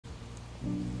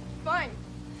Fine.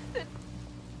 Then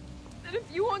if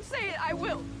you won't say it, I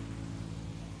will.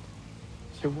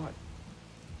 Say what?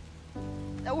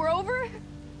 That we're over?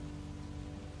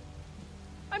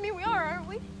 I mean, we are, aren't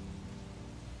we?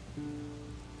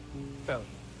 Belly.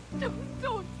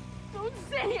 Don't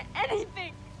say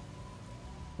anything.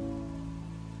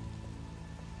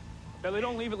 Belly,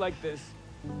 don't leave it like this.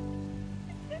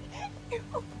 You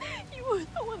were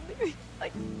the one leaving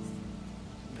like this.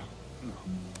 No.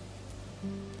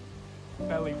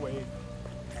 Belly, wait.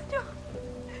 No.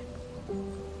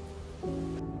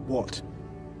 What?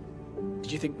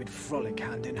 Did you think we'd frolic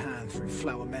hand in hand through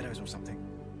flower meadows or something?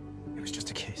 It was just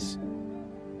a kiss.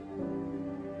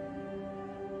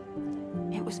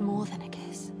 It was more than a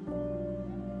kiss.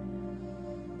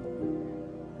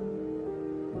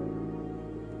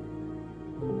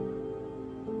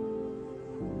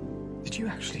 Did you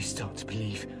actually start to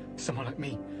believe someone like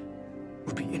me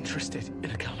would be interested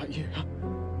in a girl like you, huh?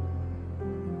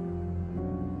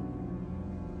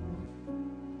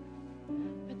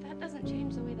 But that doesn't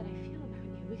change the way that I feel about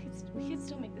you. We could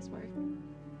still make this work.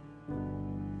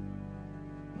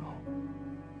 No.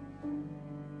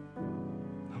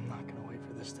 I'm not gonna wait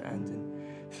for this to end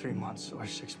in 3 months or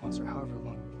 6 months or however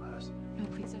long it lasts. No,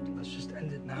 please don't do Let's that. just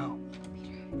end it now.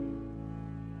 Peter.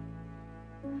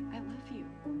 I love you.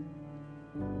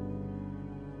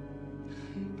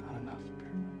 Not enough,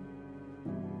 Bear.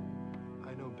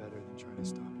 I know better than trying to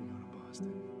stop you going to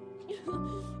Boston.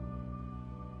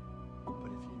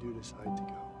 But if you do decide to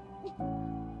go,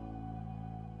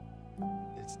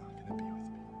 it's not going to be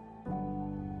with me.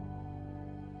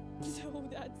 So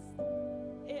that's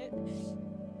it?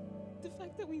 The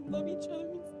fact that we love each other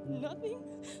means nothing?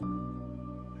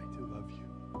 I do love you,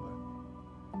 but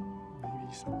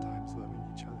maybe sometimes loving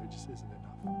each other just isn't enough.